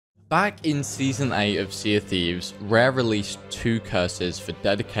Back in Season 8 of Sea of Thieves, Rare released 2 curses for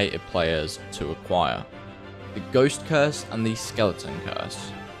dedicated players to acquire. The Ghost Curse and the Skeleton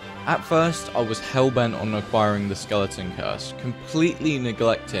Curse. At first, I was hellbent on acquiring the Skeleton Curse, completely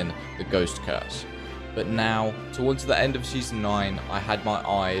neglecting the Ghost Curse. But now, towards the end of Season 9, I had my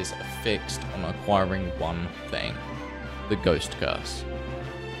eyes fixed on acquiring one thing: the Ghost Curse.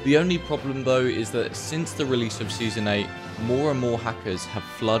 The only problem though is that since the release of Season 8, more and more hackers have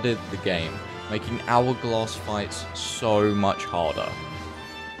flooded the game, making hourglass fights so much harder.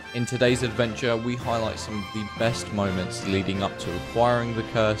 In today's adventure, we highlight some of the best moments leading up to acquiring the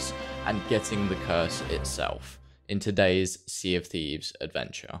curse and getting the curse itself in today's Sea of Thieves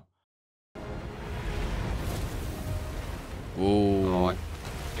adventure. Ooh. Oh, I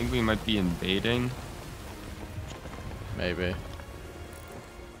think we might be invading. Maybe.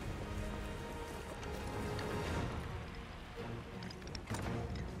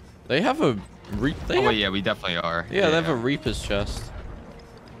 They have a yeah, we definitely are. Yeah, they have a Reaper's chest.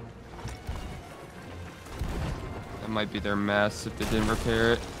 That might be their mess if they didn't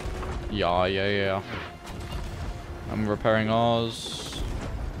repair it. Yeah. I'm repairing ours.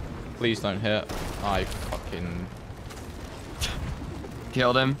 Please don't hit. I fucking...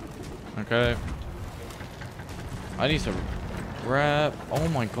 Killed him. Okay. I need to grab... Oh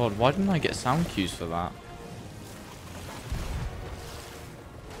my god, why didn't I get sound cues for that?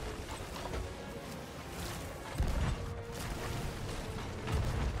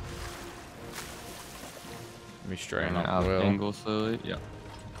 Let me straighten up the wheel. Angle slowly. Yeah.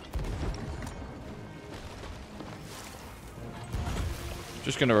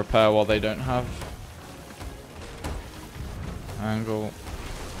 Just gonna repair while they don't have angle.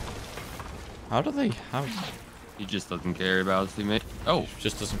 How do they have? He just doesn't care about his teammate. Oh,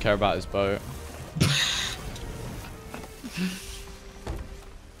 Just doesn't care about his boat.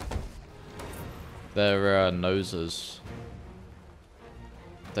 They're noses.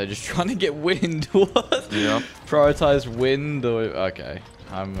 They're just trying to get wind. What? Yep. Prioritize wind or okay.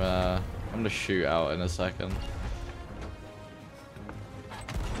 I'm gonna shoot out in a second.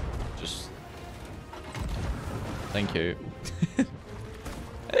 Just thank you.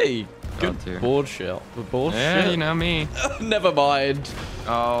 Hey, good board shell. The board yeah, shell. you know me. Never mind.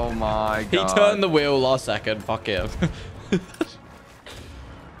 Oh my god. He turned the wheel last second. Fuck him.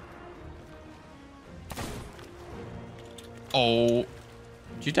 Oh.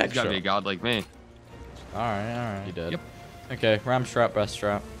 Did you take He's gotta be a god like me. Alright. You did. Yep. Okay, ram strap, breast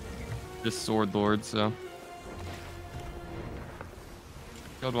strap. Just sword lord, so.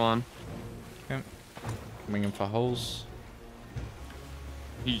 Killed one. Okay. Coming in for holes.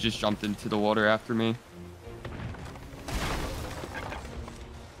 He just jumped into the water after me.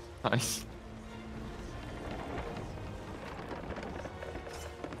 Nice.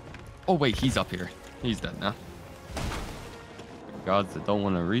 Oh wait, he's up here. He's dead now. Gods that don't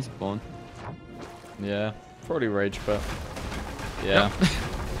want to respawn. Yeah, probably rage, but yeah.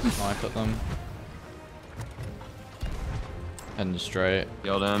 Yep. I put them. Heading straight.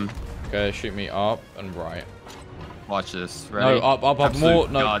 Killed him. Okay, shoot me up and right. Watch this. Ready? No, up, Absolute more.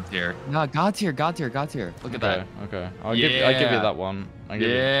 No. God's here. No, God's here. Look at that. Okay. I'll give you that one.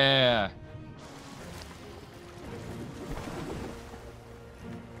 Yeah.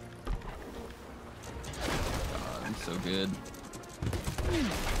 God, I'm so good.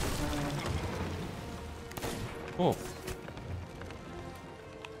 Oh.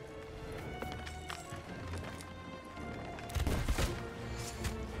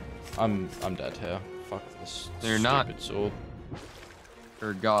 I'm dead here. Fuck this. You're not. Stupid sword.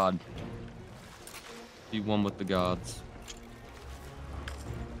 Or God. Be one with the gods.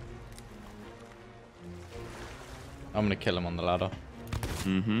 I'm gonna kill him on the ladder.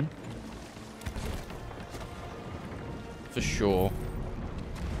 Mm-hmm. For sure.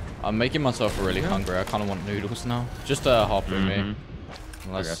 I'm making myself really hungry. I kind of want noodles now. Just harpoon me.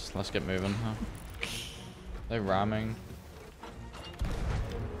 Let's get moving. Huh? They're ramming.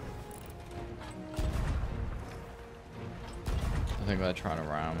 I think they're trying to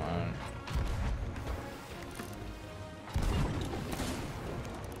ram.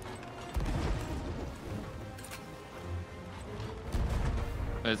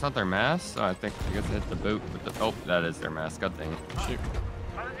 It's not their mask? Oh, I guess they hit the boat with the... Oh, that is their mask. God dang it. Shoot.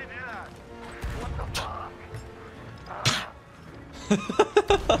 How did you do that? What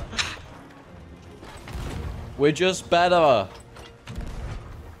the fuck? We're just better.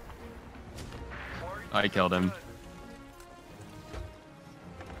 I killed him.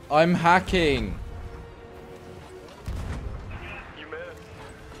 I'm hacking. You missed.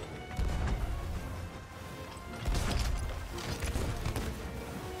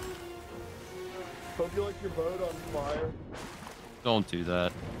 Hope you like your boat on fire. Don't do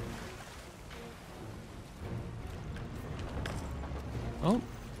that. Oh.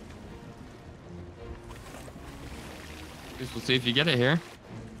 Guess we'll see if you get it here.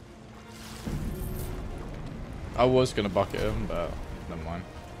 I was gonna bucket him, but never mind.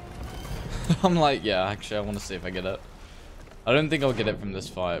 I'm like, yeah, actually, I want to see if I get it. I don't think I'll get it from this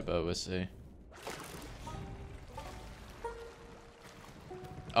fight, but we'll see.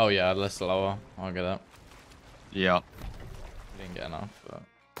 Oh yeah, less lower. I'll get it. Yeah. Didn't get enough, but.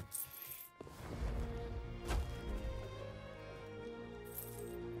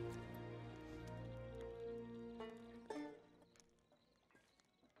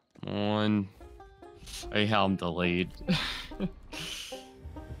 One. I helm delayed.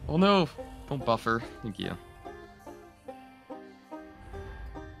 Oh no! Don't buffer. Thank you.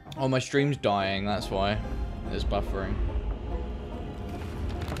 Oh, my stream's dying. That's why it's buffering.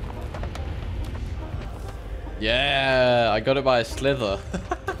 Yeah, I got it by a slither.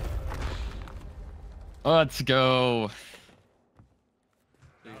 Let's go.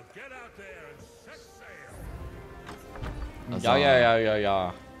 Now get out there and set sail.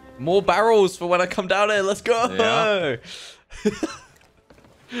 Yeah. More barrels for when I come down here. Let's go. Yeah.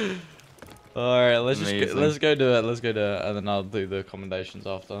 All right, let's go do it. Let's go do it, and then I'll do the commendations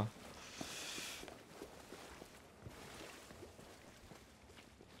after.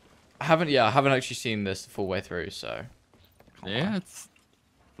 I haven't actually seen this the full way through, so. Yeah, it's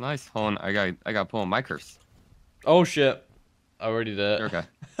nice. Hold on, I got to pull on my curse. Oh shit! I already did it. You're okay.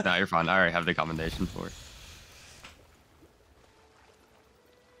 No, you're fine. I already have the commendation for it.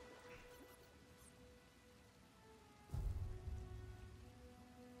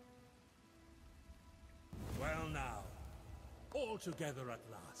 Well now, all together at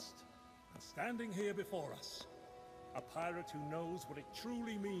last, and standing here before us, a pirate who knows what it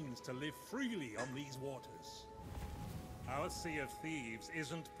truly means to live freely on these waters. Our Sea of Thieves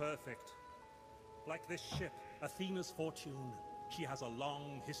isn't perfect. Like this ship, Athena's Fortune, she has a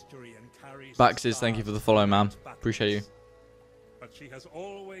long history and carries... Baxes, thank you for the follow, man. Appreciate you. But she has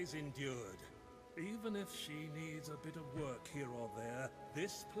always endured. Even if she needs a bit of work here or there,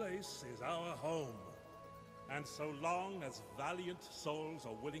 this place is our home. And so long as valiant souls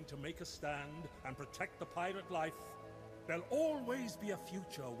are willing to make a stand and protect the pirate life, there'll always be a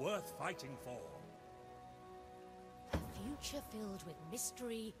future worth fighting for. A future filled with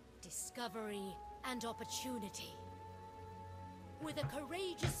mystery, discovery, and opportunity. With a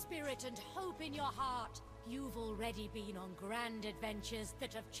courageous spirit and hope in your heart, you've already been on grand adventures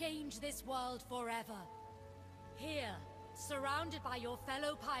that have changed this world forever. Here, surrounded by your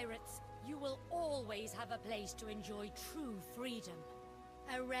fellow pirates, you will always have a place to enjoy true freedom.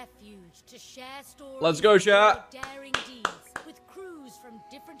 A refuge to share stories. Let's go, chat. Daring deeds with crews from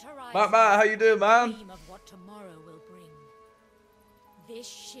different horizons. Matt, how you doing, man? Dream of what tomorrow will bring. This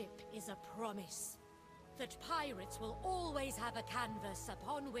ship is a promise that pirates will always have a canvas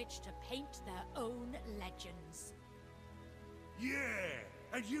upon which to paint their own legends. Yeah,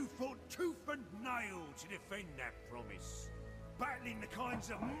 and you fought tooth and nail to defend that promise. Battling the kinds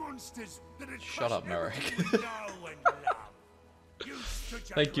of monsters that had Shut up, Merrick.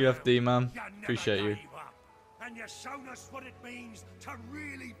 Thank you, FD, man. Appreciate you. Up, and you've shown us what it means to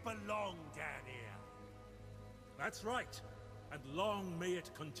really belong down here. That's right, and long may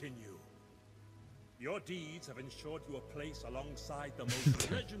it continue. Your deeds have ensured you a place alongside the most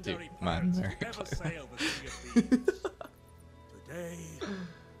legendary pirates to ever sail the Sea of Thieves. Today,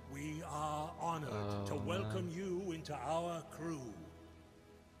 we are honored to welcome you into our crew.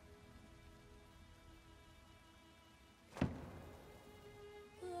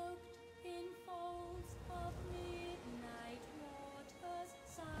 Cloaked in folds of midnight waters,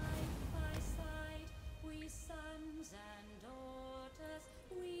 side by side, we sons and daughters,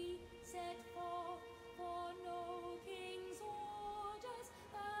 we set forth for no king's orders,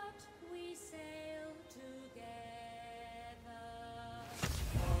 but we sail together.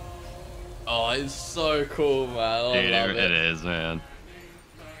 Oh, it's so cool, man. I love Dude, it. it is, man.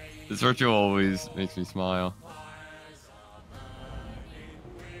 This virtual always makes me smile.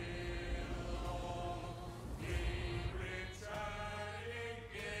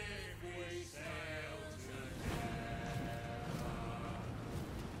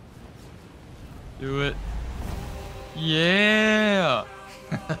 Do it. Yeah.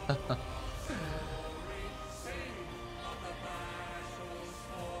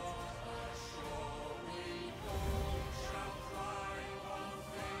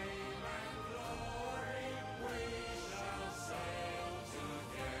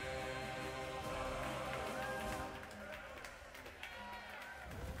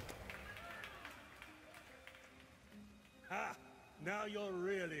 Now you're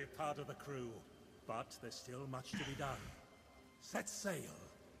really part of the crew, but there's still much to be done. Set sail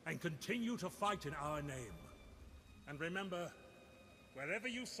and continue to fight in our name. And remember, wherever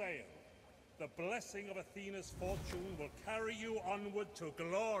you sail, the blessing of Athena's fortune will carry you onward to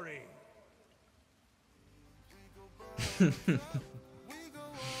glory.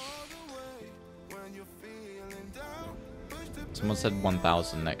 Someone said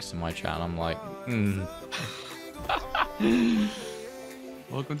 1,000 next to my chat. I'm like,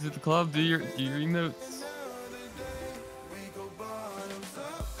 Welcome to the club. Do your emotes.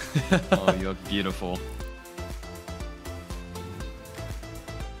 Oh, you look beautiful.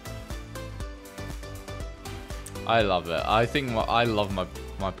 I love it. I think I love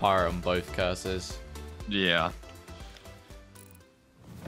my pirate on both curses. Yeah.